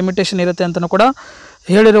 ವರ್ಷದವರೆಗೆ ಲಿಮಿಟೇಷನ್ ಇರುತ್ತೆ ಅಂತಲೂ ಕೂಡ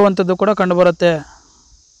ಹೇಳಿರುವಂಥದ್ದು ಕೂಡ ಕಂಡುಬರುತ್ತೆ.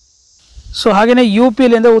 ಸೊ ಹಾಗೆಯೇ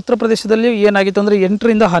UPಯಲ್ಲಿ ಅಂದರೆ ಉತ್ತರ ಪ್ರದೇಶದಲ್ಲಿ ಏನಾಗಿತ್ತು ಅಂದರೆ 8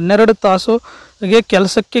 ರಿಂದ 12 ತಾಸುಗೆ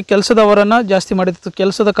ಕೆಲಸದವರನ್ನು ಜಾಸ್ತಿ ಮಾಡಿತ್ತು.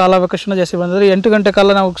 ಕೆಲಸದ ಕಾಲಾವಕಾಶನ ಜಾಸ್ತಿ ಬಂದರೆ 8 ಗಂಟೆ ಕಾಲ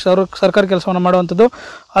ನಾವು ಸರ್ಕಾರಿ ಕೆಲಸವನ್ನು ಮಾಡುವಂಥದ್ದು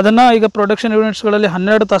ಅದನ್ನು ಈಗ ಪ್ರೊಡಕ್ಷನ್ ಯೂನಿಟ್ಸ್ಗಳಲ್ಲಿ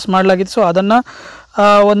 12 ತಾಸು ಮಾಡಲಾಗಿತ್ತು. ಸೊ ಅದನ್ನು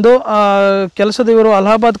ಒಂದು ಕೆಲಸದ ಇವರು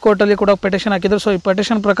ಅಲಹಾಬಾದ್ ಕೋರ್ಟಲ್ಲಿ ಕೂಡ ಪೆಟಿಷನ್ ಹಾಕಿದ್ರು. ಸೊ ಈ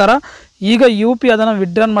ಪೆಟಿಷನ್ ಪ್ರಕಾರ ಈಗ UP ಅದನ್ನು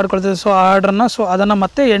ವಿಡ್ರಾನ್ ಮಾಡ್ಕೊಳ್ತಿದೆ. ಸೊ ಆ ಆರ್ಡ್ರನ್ನು ಅದನ್ನು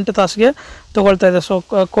ಮತ್ತೆ 8 ತಾಸಿಗೆ ತೊಗೊಳ್ತಾ ಇದೆ. ಸೊ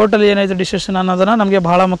ಕೋರ್ಟಲ್ಲಿ ಏನಾಯಿತು ಡಿಸಿಷನ್ ಅನ್ನೋದನ್ನು ನಮಗೆ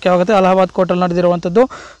ಬಹಳ ಮುಖ್ಯವಾಗುತ್ತೆ. ಅಲಹಾಬಾದ್ ಕೋರ್ಟಲ್ಲಿ ನಡೆದಿರುವಂಥದ್ದು.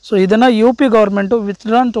 ಸೊ ಇದನ್ನು UP ಗೌರ್ಮೆಂಟು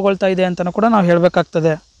ವಿಡ್ರಾನ್ ತೊಗೊಳ್ತಾ ಇದೆ ಅಂತಲೂ ಕೂಡ ನಾವು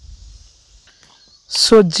ಹೇಳಬೇಕಾಗ್ತದೆ.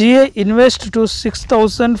 So GA invest to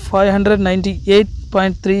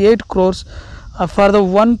 6,598.38 crores for the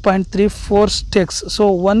 1.34 stakes. So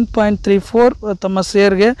 1.34 ತಮ್ಮ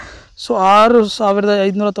ಶೇರ್ಗೆ ಸೊ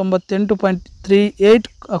 6598.38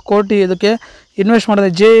 ಕೋಟಿ ಇದಕ್ಕೆ ಇನ್ವೆಸ್ಟ್ ಮಾಡಿದೆ.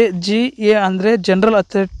 JGA ಅಂದರೆ ಜನರಲ್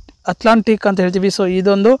ಅಟ್ಲಾಂಟಿಕ್ ಅಂತ ಹೇಳ್ತೀವಿ. ಸೊ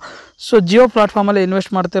ಇದೊಂದು ಸೊ ಜಿಯೋ ಪ್ಲಾಟ್ಫಾರ್ಮಲ್ಲಿ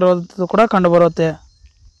ಇನ್ವೆಸ್ಟ್ ಮಾಡ್ತಿರೋದು ಕೂಡ ಕಂಡುಬರುತ್ತೆ.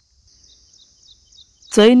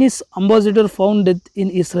 ಚೈನೀಸ್ ಅಂಬಾಸಿಡರ್ ಫೌಂಡ್ ಡೆತ್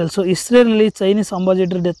ಇನ್ Israel. So ಇಸ್ರೇಲ್ನಲ್ಲಿ Chinese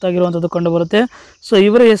ambassador death ಆಗಿರುವಂಥದ್ದು ಕಂಡುಬರುತ್ತೆ. ಸೊ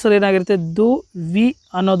ಇವರ ಹೆಸರು ಏನಾಗಿರುತ್ತೆ, ದು ವಿ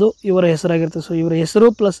ಅನ್ನೋದು ಇವರ ಹೆಸರಾಗಿರುತ್ತೆ. ಸೊ ಇವರ ಹೆಸರು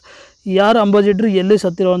ಪ್ಲಸ್ ಯಾರು ಅಂಬಾಸಿಡರ್ ಎಲ್ಲಿ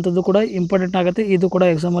ಸತ್ತಿರುವಂಥದ್ದು ಕೂಡ ಇಂಪಾರ್ಟೆಂಟ್ ಆಗುತ್ತೆ. ಇದು ಕೂಡ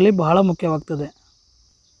ಎಕ್ಸಾಮಲ್ಲಿ ಬಹಳ ಮುಖ್ಯವಾಗ್ತದೆ.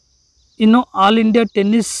 ಇನ್ನು ಆಲ್ ಇಂಡಿಯಾ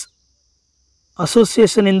ಟೆನ್ನಿಸ್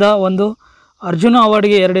ಅಸೋಸಿಯೇಷನಿಂದ ಒಂದು ಅರ್ಜುನ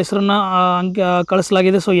ಅವಾರ್ಡ್ಗೆ 2 ಹೆಸರನ್ನು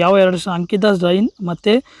ಕಳಿಸಲಾಗಿದೆ. ಸೊ ಯಾವ 2 ಹೆಸರು, ಅಂಕಿತಾ ಜೈನ್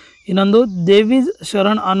ಮತ್ತು ಇನ್ನೊಂದು ದೇವಿಜ್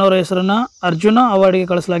ಶರಣ್ ಅನ್ನೋರ ಹೆಸರನ್ನು ಅರ್ಜುನ ಅವಾರ್ಡ್ಗೆ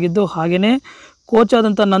ಕಳಿಸಲಾಗಿದ್ದು, ಹಾಗೆಯೇ ಕೋಚ್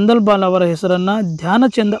ಆದಂಥ ನಂದಲ್ ಬಾಲ್ ಅವರ ಹೆಸರನ್ನು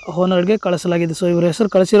ಧ್ಯಾನಚಂದ್ ಹೋನರ್ಗೆ ಕಳಿಸಲಾಗಿದೆ. ಸೊ ಇವರ ಹೆಸರು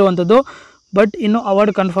ಕಳಿಸಿರುವಂಥದ್ದು, ಬಟ್ ಇನ್ನೂ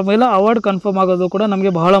ಅವಾರ್ಡ್ ಕನ್ಫರ್ಮ್ ಇಲ್ಲ. ಅವಾರ್ಡ್ ಕನ್ಫರ್ಮ್ ಆಗೋದು ಕೂಡ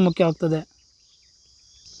ನಮಗೆ ಬಹಳ ಮುಖ್ಯ ಆಗ್ತದೆ.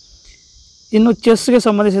 ಇನ್ನು ಚೆಸ್ಗೆ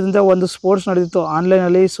ಸಂಬಂಧಿಸಿದಂತೆ ಒಂದು ಸ್ಪೋರ್ಟ್ಸ್ ನಡೆದಿತ್ತು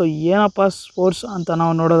ಆನ್ಲೈನಲ್ಲಿ. ಸೊ ಏನಪ್ಪ ಸ್ಪೋರ್ಟ್ಸ್ ಅಂತ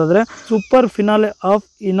ನಾವು ನೋಡೋದಾದರೆ, super finale of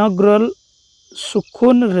inaugural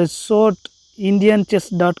ಸುಖೂನ್ resort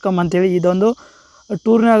indianchess.com ಅಂತೇಳಿ ಇದೊಂದು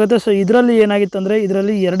ಟೂರ್ನಿ ಆಗುತ್ತೆ. ಸೊ ಇದರಲ್ಲಿ ಏನಾಗಿತ್ತು ಅಂದರೆ,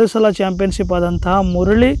 ಇದರಲ್ಲಿ 2 ಸಲ ಚಾಂಪಿಯನ್ಶಿಪ್ ಆದಂತಹ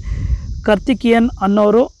ಮುರಳಿ ಕಾರ್ತಿಕೇಯನ್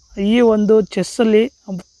ಅನ್ನೋರು ಈ ಒಂದು ಚೆಸ್ಸಲ್ಲಿ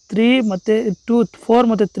 4 ಮತ್ತು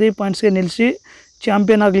 3 ಪಾಯಿಂಟ್ಸ್ಗೆ ನಿಲ್ಲಿಸಿ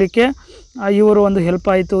ಚಾಂಪಿಯನ್ ಆಗಲಿಕ್ಕೆ ಇವರು ಒಂದು ಹೆಲ್ಪ್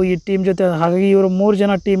ಆಯಿತು ಈ ಟೀಮ್ ಜೊತೆ. ಹಾಗಾಗಿ ಇವರು 3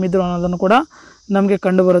 ಜನ ಟೀಮ್ ಇದ್ದರು ಅನ್ನೋದನ್ನು ಕೂಡ ನಮಗೆ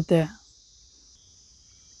ಕಂಡುಬರುತ್ತೆ.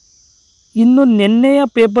 ಇನ್ನು ನಿನ್ನೆಯ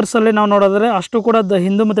ಪೇಪರ್ಸಲ್ಲೇ ನಾವು ನೋಡೋದಾದರೆ ಅಷ್ಟು ಕೂಡ ದ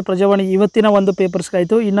ಹಿಂದೂ ಮತ್ತು ಪ್ರಜಾವಾಣಿ ಇವತ್ತಿನ ಒಂದು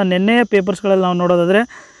ಪೇಪರ್ಸ್ಗಾಯಿತು. ಇನ್ನು ನಿನ್ನೆಯ ಪೇಪರ್ಸ್ಗಳಲ್ಲಿ ನಾವು ನೋಡೋದಾದರೆ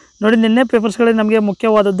ನೋಡಿ, ನಿನ್ನೆ ಪೇಪರ್ಸ್ಗಳಲ್ಲಿ ನಮಗೆ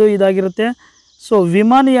ಮುಖ್ಯವಾದದ್ದು ಇದಾಗಿರುತ್ತೆ. ಸೊ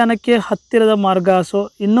ವಿಮಾನಯಾನಕ್ಕೆ ಹತ್ತಿರದ ಮಾರ್ಗ. ಸೊ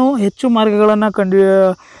ಇನ್ನೂ ಹೆಚ್ಚು ಮಾರ್ಗಗಳನ್ನು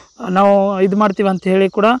ನಾವು ಇದು ಮಾಡ್ತೀವಿ ಅಂತ ಹೇಳಿ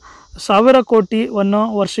ಕೂಡ 1000 ಕೋಟಿಯನ್ನು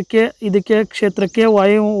ವರ್ಷಕ್ಕೆ ಇದಕ್ಕೆ ಕ್ಷೇತ್ರಕ್ಕೆ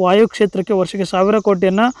ವಾಯು ಕ್ಷೇತ್ರಕ್ಕೆ ವರ್ಷಕ್ಕೆ 1000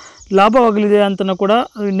 ಕೋಟಿಯನ್ನು ಲಾಭವಾಗಲಿದೆ ಅಂತಲೂ ಕೂಡ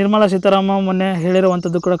ನಿರ್ಮಲಾ ಸೀತಾರಾಮನ್ ಮೊನ್ನೆ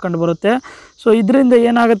ಹೇಳಿರುವಂಥದ್ದು ಕೂಡ ಕಂಡುಬರುತ್ತೆ. ಸೊ ಇದರಿಂದ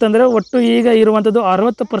ಏನಾಗುತ್ತೆ ಅಂದರೆ, ಒಟ್ಟು ಈಗ ಇರುವಂಥದ್ದು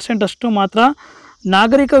 60% ಅಷ್ಟು ಮಾತ್ರ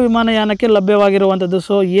ನಾಗರಿಕ ವಿಮಾನಯಾನಕ್ಕೆ ಲಭ್ಯವಾಗಿರುವಂಥದ್ದು.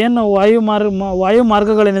 ಸೊ ಏನು ವಾಯು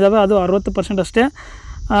ಮಾರ್ಗಗಳೇನಿದ್ದಾವೆ ಅದು 60% ಅಷ್ಟೇ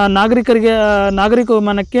ನಾಗರಿಕ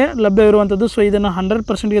ವಿಮಾನಕ್ಕೆ ಲಭ್ಯವಿರುವಂಥದ್ದು. ಸೊ ಇದನ್ನು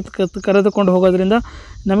 100%ಗೆ ಕರೆದುಕೊಂಡು ಹೋಗೋದ್ರಿಂದ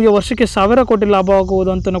ನಮಗೆ ವರ್ಷಕ್ಕೆ 1000 ಕೋಟಿ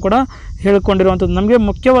ಲಾಭವಾಗುವುದು ಅಂತಲೂ ಕೂಡ ಹೇಳಿಕೊಂಡಿರುವಂಥದ್ದು. ನಮಗೆ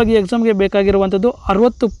ಮುಖ್ಯವಾಗಿ ಎಕ್ಸಾಮ್ಗೆ ಬೇಕಾಗಿರುವಂಥದ್ದು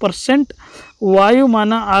 60%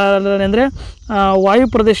 ವಾಯುಮಾನ ಅಂದರೆ ವಾಯು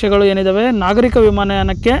ಪ್ರದೇಶಗಳು ಏನಿದ್ದಾವೆ ನಾಗರಿಕ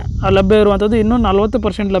ವಿಮಾನಯಾನಕ್ಕೆ ಲಭ್ಯ ಇರುವಂಥದ್ದು, ಇನ್ನೂ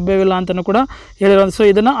 40% ಲಭ್ಯವಿಲ್ಲ ಅಂತಲೂ ಕೂಡ ಹೇಳಿರುವಂಥದ್ದು. ಸೊ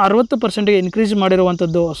ಇದನ್ನು 60%ಗೆ ಇನ್ಕ್ರೀಸ್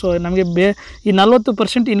ಮಾಡಿರುವಂಥದ್ದು. ಸೊ ನಮಗೆ ಈ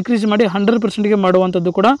 40% ಇನ್ಕ್ರೀಸ್ ಮಾಡಿ 100%ಗೆ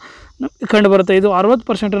ಮಾಡುವಂಥದ್ದು ಕೂಡ ಕಂಡುಬರುತ್ತೆ. ಇದು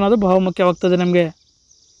 60% ಅನ್ನೋದು ಬಹು ಮುಖ್ಯವಾಗ್ತದೆ ನಮಗೆ.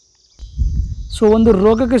 ಸೊ ಒಂದು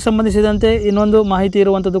ರೋಗಕ್ಕೆ ಸಂಬಂಧಿಸಿದಂತೆ ಇನ್ನೊಂದು ಮಾಹಿತಿ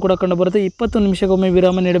ಇರುವಂಥದ್ದು ಕೂಡ ಕಂಡುಬರುತ್ತೆ. 20 ನಿಮಿಷಕ್ಕೊಮ್ಮೆ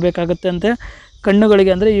ವಿರಾಮ ನೀಡಬೇಕಾಗುತ್ತೆ ಅಂತೆ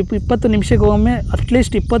ಕಣ್ಣುಗಳಿಗೆ. ಅಂದರೆ 20 ನಿಮಿಷಕ್ಕೊಮ್ಮೆ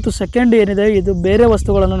ಅಟ್ಲೀಸ್ಟ್ 20 ಸೆಕೆಂಡ್ ಏನಿದೆ ಇದು ಬೇರೆ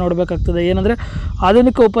ವಸ್ತುಗಳನ್ನು ನೋಡಬೇಕಾಗ್ತದೆ. ಏನಂದರೆ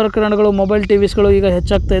ಆಧುನಿಕ ಉಪಕರಣಗಳು, ಮೊಬೈಲ್ ಟಿವಿಸ್ಗಳು ಈಗ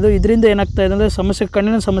ಹೆಚ್ಚಾಗ್ತಾಯಿದ್ದು. ಇದರಿಂದ ಏನಾಗ್ತಾಯಿದೆ ಅಂದರೆ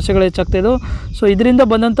ಕಣ್ಣಿನ ಸಮಸ್ಯೆಗಳು ಹೆಚ್ಚಾಗ್ತಾಯಿದ್ದು. ಸೊ ಇದರಿಂದ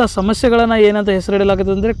ಬಂದಂಥ ಸಮಸ್ಯೆಗಳನ್ನು ಏನಂತ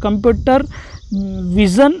ಹೆಸರಿಡಲಾಗುತ್ತೆ ಅಂದರೆ ಕಂಪ್ಯೂಟರ್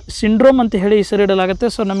ವಿಷನ್ ಸಿಂಡ್ರೋಮ್ ಅಂತ ಹೇಳಿ ಹೆಸರಿಡಲಾಗುತ್ತೆ.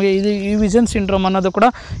 ಸೊ ನಮಗೆ ಈ ವಿಷನ್ ಸಿಂಡ್ರೋಮ್ ಅನ್ನೋದು ಕೂಡ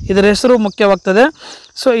ಇದರ ಹೆಸರು ಮುಖ್ಯವಾಗ್ತದೆ.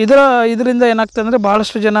 ಸೊ ಇದರಿಂದ ಏನಾಗ್ತದೆ ಅಂದರೆ,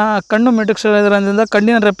 ಭಾಳಷ್ಟು ಜನ ಕಣ್ಣು ಮಿಟುಕಿಸೋದ್ರಿಂದ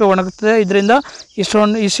ಕಣ್ಣಿನ ರೆಪ್ಪೆ ಒಣಗುತ್ತದೆ. ಇದರಿಂದ ಈ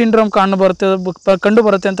ಸಿಂಡ್ರೋಮ್ ಕಂಡು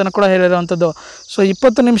ಬರುತ್ತೆ ಅಂತಲೂ ಕೂಡ ಹೇಳಿರುವಂಥದ್ದು. ಸೊ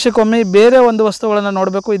 20 ನಿಮಿಷಕ್ಕೊಮ್ಮೆ ಬೇರೆ ಒಂದು ವಸ್ತುಗಳನ್ನು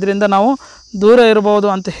ನೋಡಬೇಕು, ಇದರಿಂದ ನಾವು ದೂರ ಇರಬಹುದು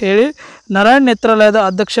ಅಂತ ಹೇಳಿ ನಾರಾಯಣ್ ನೇತ್ರಾಲಯದ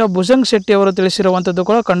ಅಧ್ಯಕ್ಷ ಭುಜಂಗ್ ಶೆಟ್ಟಿ ಅವರು ತಿಳಿಸಿರುವಂಥದ್ದು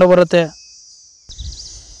ಕೂಡ ಕಂಡುಬರುತ್ತೆ.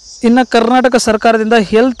 ಇನ್ನು ಕರ್ನಾಟಕ ಸರ್ಕಾರದಿಂದ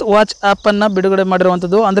ಹೆಲ್ತ್ ವಾಚ್ ಆ್ಯಪನ್ನು ಬಿಡುಗಡೆ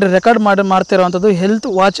ಮಾಡಿರುವಂಥದ್ದು, ಅಂದರೆ ರೆಕಾರ್ಡ್ ಮಾಡ್ತಿರುವಂಥದ್ದು ಹೆಲ್ತ್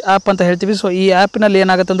ವಾಚ್ ಆ್ಯಪ್ ಅಂತ ಹೇಳ್ತೀವಿ. ಸೊ ಈ ಆ್ಯಪಿನಲ್ಲಿ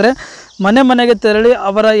ಏನಾಗುತ್ತೆ ಅಂದರೆ, ಮನೆಗೆ ತೆರಳಿ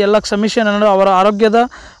ಅವರ ಎಲ್ಲ ಸಮಿಷನನ್ನು, ಅವರ ಆರೋಗ್ಯದ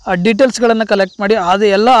ಡೀಟೇಲ್ಸ್ಗಳನ್ನು ಕಲೆಕ್ಟ್ ಮಾಡಿ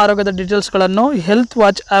ಎಲ್ಲ ಆರೋಗ್ಯದ ಡೀಟೇಲ್ಸ್ಗಳನ್ನು ಹೆಲ್ತ್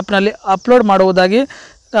ವಾಚ್ ಆ್ಯಪ್ನಲ್ಲಿ ಅಪ್ಲೋಡ್ ಮಾಡುವುದಾಗಿ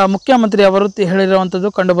ಮುಖ್ಯಮಂತ್ರಿ ಅವರು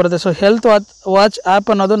ಹೇಳಿರುವಂಥದ್ದು ಕಂಡುಬರುತ್ತೆ. ಸೊ ಹೆಲ್ತ್ ವಾಚ್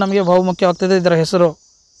ಆ್ಯಪ್ ಅನ್ನೋದು ನಮಗೆ ಬಹು ಮುಖ್ಯವಾಗ್ತದೆ ಇದರ ಹೆಸರು.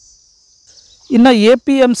 ಇನ್ನು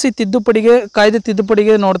APMC ಕಾಯ್ದೆ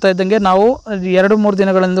ತಿದ್ದುಪಡಿಗೆ ನೋಡ್ತಾ ಇದ್ದಂಗೆ ನಾವು 2-3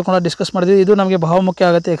 ದಿನಗಳಿಂದ ಕೂಡ ಡಿಸ್ಕಸ್ ಮಾಡಿದ್ವಿ. ಇದು ನಮಗೆ ಬಹು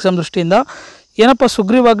ಮುಖ್ಯ ಆಗುತ್ತೆ ಎಕ್ಸಾಮ್ ದೃಷ್ಟಿಯಿಂದ. ಏನಪ್ಪ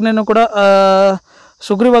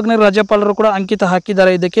ಸುಗ್ರೀವಾಜ್ಞೆ ರಾಜ್ಯಪಾಲರು ಕೂಡ ಅಂಕಿತ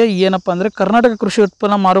ಹಾಕಿದ್ದಾರೆ. ಇದಕ್ಕೆ ಏನಪ್ಪ ಅಂದರೆ, ಕರ್ನಾಟಕ ಕೃಷಿ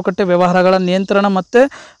ಉತ್ಪನ್ನ ಮಾರುಕಟ್ಟೆ ವ್ಯವಹಾರಗಳ ನಿಯಂತ್ರಣ ಮತ್ತು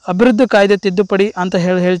ಅಭಿವೃದ್ಧಿ ಕಾಯ್ದೆ ತಿದ್ದುಪಡಿ ಅಂತ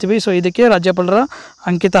ಹೇಳ್ತೀವಿ. ಸೊ ಇದಕ್ಕೆ ರಾಜ್ಯಪಾಲರ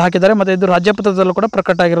ಅಂಕಿತ ಹಾಕಿದ್ದಾರೆ ಮತ್ತು ಇದು ರಾಜ್ಯಪತ್ರದಲ್ಲೂ ಕೂಡ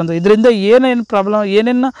ಪ್ರಕಟ ಆಗಿರೋದು. ಇದರಿಂದ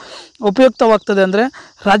ಏನೇನು ಉಪಯುಕ್ತವಾಗ್ತದೆ ಅಂದರೆ,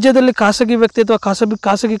 ರಾಜ್ಯದಲ್ಲಿ ಖಾಸಗಿ ವ್ಯಕ್ತಿ ಅಥವಾ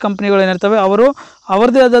ಖಾಸಗಿ ಕಂಪ್ನಿಗಳು ಏನಿರ್ತವೆ ಅವರು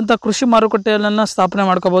ಅವರದೇ ಆದಂಥ ಕೃಷಿ ಮಾರುಕಟ್ಟೆಯನ್ನು ಸ್ಥಾಪನೆ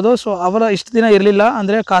ಮಾಡ್ಕೋಬೋದು. ಸೊ ಅವರ ಇಷ್ಟು ದಿನ ಇರಲಿಲ್ಲ,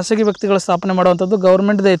 ಅಂದರೆ ಖಾಸಗಿ ವ್ಯಕ್ತಿಗಳ ಸ್ಥಾಪನೆ ಮಾಡುವಂಥದ್ದು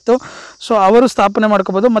ಗೌರ್ಮೆಂಟ್ದೇ ಇತ್ತು. ಸೊ ಅವರು ಸ್ಥಾಪನೆ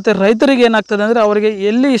ಮಾಡ್ಕೋಬೋದು. ಮತ್ತು ರೈತರಿಗೆ ಏನಾಗ್ತದೆ ಅಂದರೆ, ಅವರಿಗೆ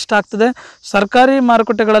ಎಲ್ಲಿ ಇಷ್ಟ ಆಗ್ತದೆ ಸರ್ಕಾರಿ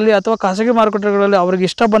ಮಾರುಕಟ್ಟೆಗಳಲ್ಲಿ ಅಥವಾ ಖಾಸಗಿ ಮಾರುಕಟ್ಟೆಗಳಲ್ಲಿ ಅವ್ರಿಗೆ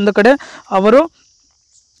ಇಷ್ಟ ಬಂದ ಕಡೆ ಅವರು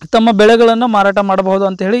ತಮ್ಮ ಬೆಳೆಗಳನ್ನು ಮಾರಾಟ ಮಾಡಬಹುದು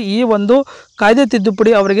ಅಂತ ಹೇಳಿ ಈ ಒಂದು ಕಾಯ್ದೆ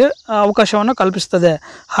ತಿದ್ದುಪಡಿ ಅವರಿಗೆ ಅವಕಾಶವನ್ನು ಕಲ್ಪಿಸುತ್ತದೆ.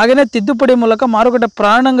 ಹಾಗೆಯೇ ತಿದ್ದುಪಡಿ ಮೂಲಕ ಮಾರುಕಟ್ಟೆ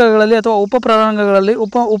ಪ್ರಾರಂಗಗಳಲ್ಲಿ ಅಥವಾ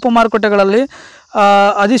ಉಪ ಮಾರುಕಟ್ಟೆಗಳಲ್ಲಿ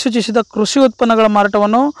ಅಧಿಸೂಚಿಸಿದ ಕೃಷಿ ಉತ್ಪನ್ನಗಳ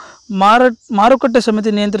ಮಾರಾಟವನ್ನು ಮಾರುಕಟ್ಟೆ ಸಮಿತಿ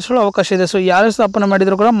ನಿಯಂತ್ರಿಸಲು ಅವಕಾಶ ಇದೆ. ಸೊ ಯಾರೇ ಸ್ಥಾಪನೆ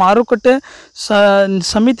ಮಾಡಿದರೂ ಕೂಡ ಮಾರುಕಟ್ಟೆ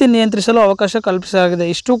ಸಮಿತಿ ನಿಯಂತ್ರಿಸಲು ಅವಕಾಶ ಕಲ್ಪಿಸಲಾಗಿದೆ.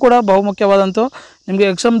 ಇಷ್ಟು ಕೂಡ ಬಹುಮುಖ್ಯವಾದಂಥ ನಿಮಗೆ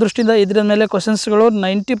ಎಕ್ಸಾಮ್ ದೃಷ್ಟಿಯಿಂದ ಇದರ ಮೇಲೆ ಕ್ವಶನ್ಸ್ಗಳು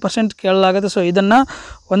 90% ಕೇಳಲಾಗುತ್ತೆ. ಸೊ ಇದನ್ನು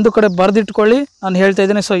ಒಂದು ಕಡೆ ಬರೆದಿಟ್ಕೊಳ್ಳಿ, ನಾನು ಹೇಳ್ತಾ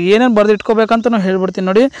ಇದ್ದೀನಿ. ಸೊ ಏನೇನು ಬರೆದಿಟ್ಕೋಬೇಕಂತ ಹೇಳ್ಬಿಡ್ತೀನಿ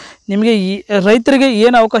ನೋಡಿ. ನಿಮಗೆ ಈ ರೈತರಿಗೆ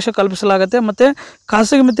ಏನು ಅವಕಾಶ ಕಲ್ಪಿಸಲಾಗುತ್ತೆ ಮತ್ತು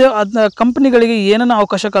ಖಾಸಗಿ ಮತ್ತು ಕಂಪ್ನಿಗಳಿಗೆ ಏನೇನು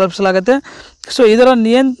ಅವಕಾಶ ಕಲ್ಪಿಸಲಾಗುತ್ತೆ, ಸೊ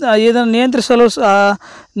ಇದನ್ನು ನಿಯಂತ್ರಿಸಲು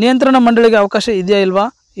ನಿಯಂತ್ರಣ ಮಂಡಳಿಗೆ ಅವಕಾಶ ಇದೆಯಾ ಇಲ್ವಾ,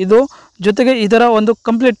 ಇದು ಜೊತೆಗೆ ಇದರ ಒಂದು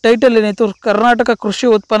ಕಂಪ್ಲೀಟ್ ಟೈಟಲ್ ಏನಿತ್ತು, ಕರ್ನಾಟಕ ಕೃಷಿ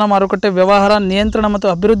ಉತ್ಪನ್ನ ಮಾರುಕಟ್ಟೆ ವ್ಯವಹಾರ ನಿಯಂತ್ರಣ ಮತ್ತು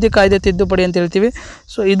ಅಭಿವೃದ್ಧಿ ಕಾಯ್ದೆ ತಿದ್ದುಪಡಿ ಅಂತ ಹೇಳ್ತೀವಿ.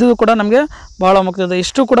 ಸೊ ಇದು ಕೂಡ ನಮಗೆ ಭಾಳ ಮುಖ್ಯವಾದ,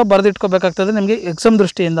 ಇಷ್ಟು ಕೂಡ ಬರೆದಿಟ್ಕೋಬೇಕಾಗ್ತದೆ ನಿಮಗೆ ಎಕ್ಸಾಮ್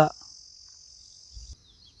ದೃಷ್ಟಿಯಿಂದ.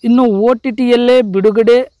 ಇನ್ನು OTTಯಲ್ಲೇ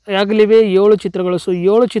ಬಿಡುಗಡೆ ಆಗಲಿವೆ 7 ಚಿತ್ರಗಳು. ಸೊ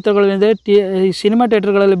 7 ಚಿತ್ರಗಳಿದೆ. ಸಿನಿಮಾ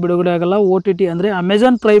ಥಿಯೇಟರ್ಗಳಲ್ಲಿ ಬಿಡುಗಡೆ ಆಗಲ್ಲ. OTT ಅಂದರೆ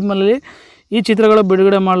ಅಮೆಜಾನ್ ಪ್ರೈಮ್ನಲ್ಲಿ ಈ ಚಿತ್ರಗಳು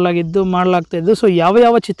ಬಿಡುಗಡೆ ಮಾಡಲಾಗ್ತಾ ಇದ್ದು. ಸೊ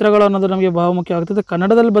ಯಾವ ಚಿತ್ರಗಳು ಅನ್ನೋದು ನಮಗೆ ಬಹಳ ಮುಖ್ಯವಾಗ್ತದೆ.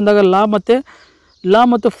 ಕನ್ನಡದಲ್ಲಿ ಬಂದಾಗ ಲಾ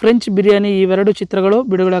ಮತ್ತು ಫ್ರೆಂಚ್ ಬಿರಿಯಾನಿ ಇವೆರಡು ಚಿತ್ರಗಳು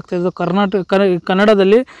ಬಿಡುಗಡೆ ಆಗ್ತಾಯಿದ್ದು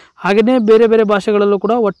ಕನ್ನಡದಲ್ಲಿ. ಹಾಗೆಯೇ ಬೇರೆ ಭಾಷೆಗಳಲ್ಲೂ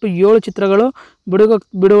ಕೂಡ ಒಟ್ಟು 7 ಚಿತ್ರಗಳು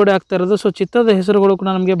ಬಿಡುಗಡೆ ಆಗ್ತಾ ಇರೋದು. ಸೊ ಚಿತ್ರದ ಹೆಸರುಗಳು ಕೂಡ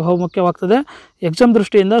ನಮಗೆ ಬಹು ಮುಖ್ಯವಾಗ್ತದೆ ಎಕ್ಸಾಮ್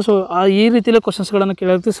ದೃಷ್ಟಿಯಿಂದ. ಸೊ ಈ ರೀತಿಯಲ್ಲಿ ಕ್ವಶನ್ಸ್ಗಳನ್ನು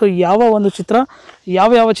ಕೇಳಿರ್ತೀವಿ. ಸೊ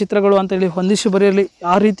ಯಾವ ಚಿತ್ರಗಳು ಅಂತೇಳಿ ಹೊಂದಿಸಿ ಬರೆಯಲಿ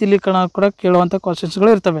ಆ ರೀತಿಯಲ್ಲಿ ಕೂಡ ಕೇಳುವಂಥ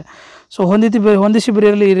ಕ್ವಶನ್ಸ್ಗಳು ಇರ್ತವೆ. ಸೊ ಹೊಂದಿಸಿ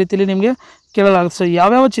ಬರೆಯಲಿ ಈ ರೀತಿಯಲ್ಲಿ ನಿಮಗೆ ಕೇಳಲಾಗುತ್ತೆ. ಸೊ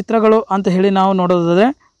ಯಾವ್ಯಾವ ಚಿತ್ರಗಳು ಅಂತ ಹೇಳಿ ನಾವು ನೋಡೋದಾದರೆ,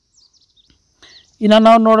 ಇನ್ನು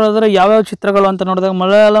ನಾವು ನೋಡೋದಾದರೆ ಯಾವ್ಯಾವ ಚಿತ್ರಗಳು ಅಂತ ನೋಡಿದಾಗ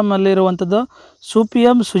ಮಲಯಾಳಂನಲ್ಲಿರುವಂಥದ್ದು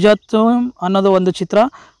ಸೂಪಿಯಂ ಸುಜಾತಂ ಅನ್ನೋದು ಒಂದು ಚಿತ್ರ.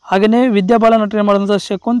 ಹಾಗೆಯೇ ವಿದ್ಯಾಬಾಲ ನಟನೆ ಮಾಡಿದಂಥ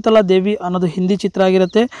ಶಕುಂತಲಾ ದೇವಿ ಅನ್ನೋದು ಹಿಂದಿ ಚಿತ್ರ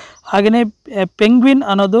ಆಗಿರುತ್ತೆ. ಹಾಗೆಯೇ ಪೆಂಗ್ವಿನ್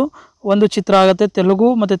ಅನ್ನೋದು ಒಂದು ಚಿತ್ರ ಆಗುತ್ತೆ, ತೆಲುಗು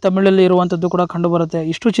ಮತ್ತು ತಮಿಳಲ್ಲಿ ಇರುವಂಥದ್ದು ಕೂಡ ಕಂಡುಬರುತ್ತೆ.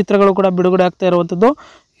 ಇಷ್ಟು ಚಿತ್ರಗಳು ಕೂಡ ಬಿಡುಗಡೆ ಆಗ್ತಾ ಇರುವಂಥದ್ದು,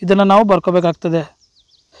 ಇದನ್ನು ನಾವು ಬರ್ಕೋಬೇಕಾಗ್ತದೆ.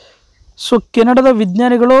 ಸೊ ಕೆನಡಾದ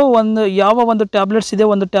ವಿಜ್ಞಾನಿಗಳು ಯಾವ ಟ್ಯಾಬ್ಲೆಟ್ಸ್ ಇದೆ,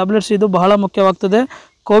 ಟ್ಯಾಬ್ಲೆಟ್ಸ್ ಇದು ಬಹಳ ಮುಖ್ಯವಾಗ್ತದೆ,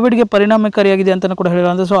 ಕೋವಿಡ್ಗೆ ಪರಿಣಾಮಕಾರಿಯಾಗಿದೆ ಅಂತಲೂ ಕೂಡ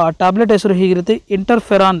ಹೇಳಿರೋದು. ಸೊ ಆ ಟ್ಯಾಬ್ಲೆಟ್ ಹೆಸರು ಹೀಗಿರುತ್ತೆ,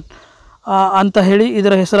 ಇಂಟರ್ಫೆರಾನ್ ಅಂತ ಹೇಳಿ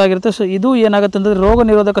ಇದರ ಹೆಸರಾಗಿರುತ್ತೆ. ಸೊ ಇದು ಏನಾಗುತ್ತೆ ಅಂದರೆ ರೋಗ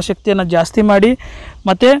ನಿರೋಧಕ ಶಕ್ತಿಯನ್ನು ಜಾಸ್ತಿ ಮಾಡಿ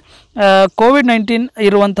ಮತ್ತು COVID-19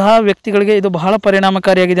 ಇರುವಂತಹ ವ್ಯಕ್ತಿಗಳಿಗೆ ಇದು ಬಹಳ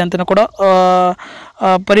ಪರಿಣಾಮಕಾರಿಯಾಗಿದೆ ಅಂತಲೂ ಕೂಡ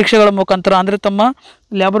ಪರೀಕ್ಷೆಗಳ ಮುಖಾಂತರ ಅಂದರೆ ತಮ್ಮ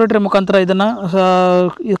ಲ್ಯಾಬೊರೇಟರಿ ಮುಖಾಂತರ ಇದನ್ನು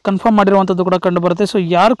ಕನ್ಫರ್ಮ್ ಮಾಡಿರುವಂಥದ್ದು ಕೂಡ ಕಂಡುಬರುತ್ತೆ. ಸೊ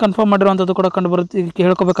ಯಾರು ಕನ್ಫರ್ಮ್ ಮಾಡಿರುವಂಥದ್ದು ಕೂಡ ಕಂಡುಬರುತ್ತೆ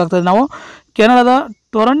ಹೇಳ್ಕೋಬೇಕಾಗ್ತದೆ ನಾವು. ಕೆನಡಾದ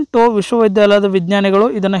ಟೊರಂಟೋ ವಿಶ್ವವಿದ್ಯಾಲಯದ ವಿಜ್ಞಾನಿಗಳು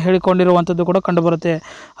ಇದನ್ನು ಹೇಳಿಕೊಂಡಿರುವಂಥದ್ದು ಕೂಡ ಕಂಡುಬರುತ್ತೆ.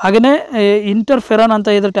 ಹಾಗೆಯೇ ಇಂಟರ್ಫೆರಾನ್ ಅಂತ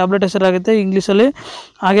ಇದರ ಟ್ಯಾಬ್ಲೆಟ್ ಹೆಸರಾಗುತ್ತೆ ಇಂಗ್ಲೀಷಲ್ಲಿ.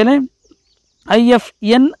 ಹಾಗೆಯೇ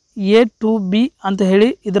IFNA2B ಅಂತ ಹೇಳಿ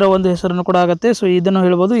ಇದರ ಒಂದು ಹೆಸರನ್ನು ಕೂಡ ಆಗುತ್ತೆ. ಸೊ ಇದನ್ನು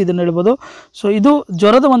ಹೇಳ್ಬೋದು. ಸೊ ಇದು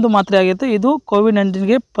ಜ್ವರದ ಒಂದು ಮಾತ್ರೆ ಆಗುತ್ತೆ, ಇದು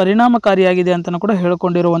COVID-19ಗೆ ಪರಿಣಾಮಕಾರಿಯಾಗಿದೆ ಅಂತಲೂ ಕೂಡ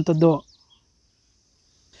ಹೇಳಿಕೊಂಡಿರುವಂಥದ್ದು.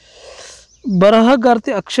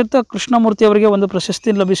 ಬರಹಗಾರ್ತಿ ಅಕ್ಷತಾ ಕೃಷ್ಣಮೂರ್ತಿ ಅವರಿಗೆ ಒಂದು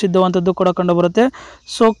ಪ್ರಶಸ್ತಿ ಲಭಿಸಿದ್ದಂಥದ್ದು ಕೂಡ ಕಂಡುಬರುತ್ತೆ.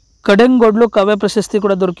 ಸೊ ಕಡೆಂಗೊಡ್ಲು ಕಾವ್ಯ ಪ್ರಶಸ್ತಿ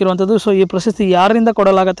ಕೂಡ ದೊರಕಿರುವಂಥದ್ದು. ಸೊ ಈ ಪ್ರಶಸ್ತಿ ಯಾರಿಂದ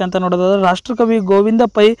ಕೊಡಲಾಗುತ್ತೆ ಅಂತ ನೋಡೋದಾದ್ರೆ, ರಾಷ್ಟ್ರಕವಿ ಗೋವಿಂದ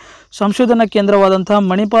ಪೈ ಸಂಶೋಧನಾ ಕೇಂದ್ರವಾದಂತಹ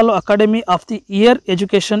Manipal academy of the year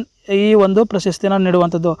education ಈ ಒಂದು ಪ್ರಶಸ್ತಿಯನ್ನು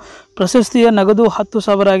ನೀಡುವಂಥದ್ದು. ಪ್ರಶಸ್ತಿಯ ನಗದು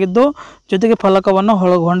 10,000 ಆಗಿದ್ದು ಜೊತೆಗೆ ಫಲಕವನ್ನು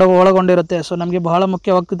ಒಳಗೊಂಡಿರುತ್ತೆ. ಸೊ ನಮಗೆ ಬಹಳ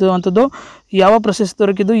ಮುಖ್ಯವಾಗುವಂಥದ್ದು ಯಾವ ಪ್ರಶಸ್ತಿ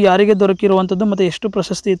ದೊರಕಿದ್ದು, ಯಾರಿಗೆ ದೊರಕಿರುವಂಥದ್ದು ಮತ್ತು ಎಷ್ಟು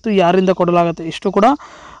ಪ್ರಶಸ್ತಿ ಇತ್ತು, ಯಾರಿಂದ ಕೊಡಲಾಗುತ್ತೆ, ಇಷ್ಟು ಕೂಡ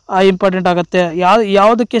ಇಂಪಾರ್ಟೆಂಟ್ ಆಗುತ್ತೆ.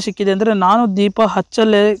 ಯಾವುದಕ್ಕೆ ಸಿಕ್ಕಿದೆ ಅಂದರೆ, ನಾನು ದೀಪ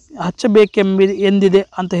ಹಚ್ಚಬೇಕೆಂದಿದೆ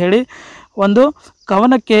ಅಂತ ಹೇಳಿ ಒಂದು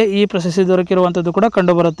ಕವನಕ್ಕೆ ಈ ಪ್ರಶಸ್ತಿ ದೊರಕಿರುವಂಥದ್ದು ಕೂಡ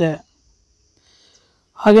ಕಂಡುಬರುತ್ತೆ.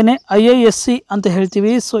 ಹಾಗೆಯೇ IISC ಅಂತ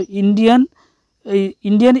ಹೇಳ್ತೀವಿ. So Indian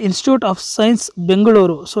institute of science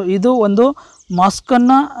Bengaluru. So ಇದು ಒಂದು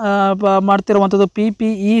ಮಾಸ್ಕನ್ನು ಮಾಡ್ತಿರುವಂಥದ್ದು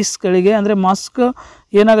PPEಸ್ಗಳಿಗೆ. ಅಂದರೆ ಮಾಸ್ಕ್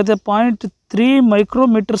ಏನಾಗುತ್ತೆ 0.3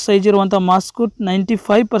 ಮೈಕ್ರೋಮೀಟರ್ ಸೈಜ್ ಇರುವಂಥ ಮಾಸ್ಕು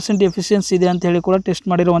 95% ಎಫಿಷಿಯನ್ಸಿ ಇದೆ ಅಂತ ಹೇಳಿ ಕೂಡ ಟೆಸ್ಟ್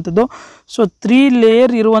ಮಾಡಿರುವಂಥದ್ದು. ಸೊ 3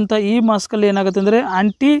 ಲೇಯರ್ ಇರುವಂಥ ಈ ಮಾಸ್ಕಲ್ಲಿ ಏನಾಗುತ್ತೆ ಅಂದರೆ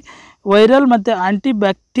ಆ್ಯಂಟಿ ವೈರಲ್ ಮತ್ತು ಆ್ಯಂಟಿ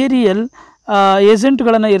ಬ್ಯಾಕ್ಟೀರಿಯಲ್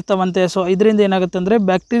ಏಜೆಂಟ್ಗಳನ್ನು ಇರ್ತಾವಂತೆ. ಸೊ ಇದರಿಂದ ಏನಾಗುತ್ತೆ ಅಂದರೆ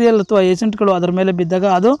ಬ್ಯಾಕ್ಟೀರಿಯಲ್ ಅಥವಾ ಏಜೆಂಟ್ಗಳು ಅದರ ಮೇಲೆ ಬಿದ್ದಾಗ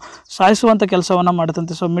ಅದು ಸಾಯಿಸುವಂಥ ಕೆಲಸವನ್ನು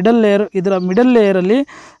ಮಾಡುತ್ತಂತೆ. ಸೊ ಇದರ ಮಿಡಲ್ ಲೇಯರಲ್ಲಿ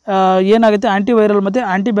ಏನಾಗುತ್ತೆ, ಆ್ಯಂಟಿ ವೈರಲ್ ಮತ್ತು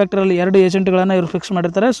ಆ್ಯಂಟಿ ಬ್ಯಾಕ್ಟೀರಿಯಲ್ 2 ಏಜೆಂಟ್ಗಳನ್ನು ಇವರು ಫಿಕ್ಸ್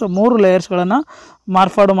ಮಾಡಿರ್ತಾರೆ. ಸೊ 3 ಲೇಯರ್ಸ್ಗಳನ್ನು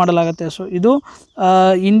ಮಾರ್ಪಾಡು ಮಾಡಲಾಗುತ್ತೆ. ಸೊ ಇದು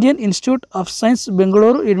Indian institute of science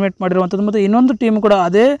Bengaluru invent ಮಾಡಿರುವಂಥದ್ದು. ಮತ್ತು ಇನ್ನೊಂದು ಟೀಮ್ ಕೂಡ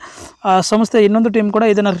ಅದೇ ಸಂಸ್ಥೆ ಇನ್ನೊಂದು ಟೀಮ್ ಕೂಡ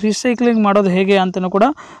ಇದನ್ನು ರೀಸೈಕ್ಲಿಂಗ್ ಮಾಡೋದು ಹೇಗೆ ಅಂತಲೂ ಕೂಡ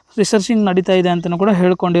ರಿಸರ್ಚಿಂಗ್ ನಡೀತಾ ಇದೆ ಅಂತಲೂ ಕೂಡ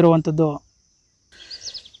ಹೇಳ್ಕೊಂಡಿರುವಂಥದ್ದು.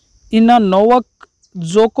 ಇನ್ನು ನೋವಾಕ್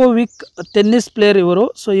ಜೋಕೋವಿಕ್ ಟೆನ್ನಿಸ್ ಪ್ಲೇಯರ್ ಇವರು.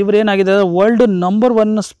 ಸೊ ಇವರು ಏನಾಗಿದ್ದಾರೆ, ವರ್ಲ್ಡ್ ನಂಬರ್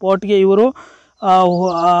 1 ಸ್ಪಾಟ್ಗೆ ಇವರು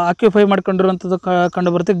ಆಕ್ಯುಪೈ ಮಾಡ್ಕೊಂಡಿರುವಂಥದ್ದು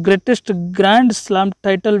ಕಂಡುಬರುತ್ತೆ. Greatest grand slam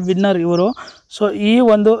title winner ಇವರು. ಸೊ ಈ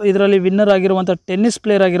ಒಂದು ಇದರಲ್ಲಿ ವಿನ್ನರ್ ಆಗಿರುವಂಥ ಟೆನ್ನಿಸ್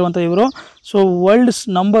ಪ್ಲೇಯರ್ ಆಗಿರುವಂಥ ಇವರು. ಸೊ ವರ್ಲ್ಡ್ಸ್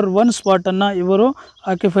ನಂಬರ್ 1 ಸ್ಪಾಟನ್ನು ಇವರು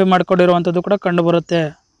ಆಕ್ಯುಪೈ ಮಾಡ್ಕೊಂಡಿರುವಂಥದ್ದು ಕೂಡ ಕಂಡುಬರುತ್ತೆ.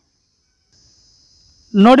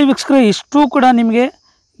 ನೋಡಿ ವೀಕ್ಷಕರೇ, ಇಷ್ಟು ಕೂಡ ನಿಮಗೆ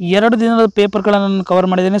 2 ದಿನದ ಪೇಪರ್ಗಳನ್ನು ನಾನು ಕವರ್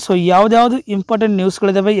ಮಾಡಿದ್ದೀನಿ. ಸೊ ಯಾವ್ದು ಇಂಪಾರ್ಟೆಂಟ್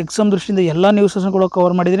ನ್ಯೂಸ್ಗಳಿದ್ದಾವೆ ಎಕ್ಸಾಮ್ ದೃಷ್ಟಿಯಿಂದ ಎಲ್ಲ ನ್ಯೂಸನ್ನು ಕೂಡ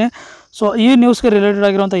ಕವರ್ ಮಾಡಿದ್ದೀನಿ. ಸೊ ಈ ನ್ಯೂಸ್ಗೆ ರಿಲೇಟೆಡ್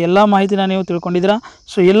ಆಗಿರುವಂಥ ಎಲ್ಲ ಮಾಹಿತಿನ ನೀವು ತಿಳ್ಕೊಂಡಿದ್ದೀರಾ.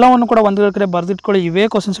 ಸೊ ಎಲ್ಲವನ್ನು ಕೂಡ ಒಂದು ಕಡೆ ಬರೆದಿಟ್ಕೊಳ್ಳಿ. ಇವೇ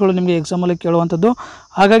ಕ್ವಶನ್ಸ್ಗಳು ನಿಮಗೆ ಎಕ್ಸಾಮಲ್ಲಿ ಕೇಳುವಂಥದ್ದು.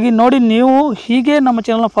 ಹಾಗಾಗಿ ನೋಡಿ, ನೀವು ಹೀಗೆ ನಮ್ಮ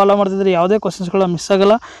ಚಾನಲ್ನ ಫಾಲೋ ಮಾಡ್ತಿದ್ರೆ ಯಾವುದೇ ಕ್ವಶನ್ಸ್ಗಳು ಮಿಸ್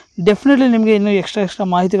ಆಗಲ್ಲ. ಡೆಫಿನೆಟ್ಲಿ ನಿಮಗೆ ಇನ್ನೂ ಎಕ್ಸ್ಟ್ರಾ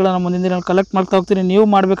ಮಾಹಿತಿಗಳನ್ನು ಮುಂದಿನ ದಿನ ಕಲೆಕ್ಟ್ ಮಾಡ್ತಾ ಹೋಗ್ತೀನಿ. ನೀವು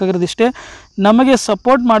ಮಾಡಬೇಕಾಗಿರೋದು ಇಷ್ಟೇ, ನಮಗೆ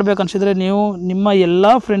ಸಪೋರ್ಟ್ ಮಾಡಬೇಕನ್ಸಿದ್ರೆ ನೀವು ನಿಮ್ಮ ಎಲ್ಲ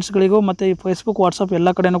ಫ್ರೆಂಡ್ಸ್ಗಳಿಗೂ ಮತ್ತು ಈ ಫೇಸ್ಬುಕ್, ವಾಟ್ಸಪ್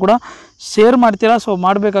ಎಲ್ಲ ಕಡೆಯೂ ಕೂಡ ಶೇರ್ ಮಾಡ್ತೀರಾ. ಸೊ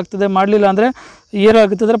ಮಾಡಬೇಕಾಗ್ತದೆ. ಮಾಡಲಿಲ್ಲ ಅಂದರೆ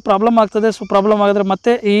ಏನಾಗುತ್ತದೆ, ಪ್ರಾಬ್ಲಮ್ ಆಗ್ತದೆ. ಸೊ ಪ್ರಾಬ್ಲಮ್ ಆಗಿದ್ರೆ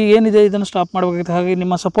ಮತ್ತೆ ಈ ಏನಿದೆ ಇದನ್ನು ಸ್ಟಾಪ್ ಮಾಡಬೇಕಾಗುತ್ತೆ. ಹಾಗಾಗಿ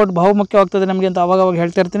ನಿಮ್ಮ ಸಪೋರ್ಟ್ ಬಹುಮುಖ್ಯವಾಗ್ತದೆ ನಮಗೆ ಅಂತ ಅವಾಗ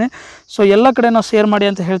ಹೇಳ್ತಾ ಇರ್ತೀನಿ. ಸೊ ಎಲ್ಲ ಕಡೆ ನಾವು ಶೇರ್ ಮಾಡಿ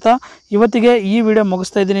ಅಂತ ಹೇಳ್ತಾ ಇವತ್ತಿಗೆ ಈ ವಿಡಿಯೋ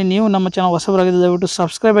ಮುಗಿಸ್ತಾ ಇದ್ದೀನಿ. ನೀವು ನಮ್ಮ ಚಾನಲ್ ಹೊಸಬರಾಗಿದ್ದರೆ ದಯವಿಟ್ಟು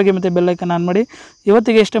ಸಬ್ಸ್ಕ್ರೈಬ್ ಆಗಿ ಮತ್ತು ಬೆಲ್ ಐಕನ್ ಆನ್ ಮಾಡಿ.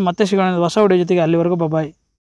 ಇವತ್ತಿಗೆ ಇಷ್ಟೇ, ಮತ್ತೆ ಸಿಗೋಣ ಹೊಸ ವಿಡಿಯೋ ಜೊತೆಗೆ. ಅಲ್ಲಿವರೆಗೂ ಬಾಯ್.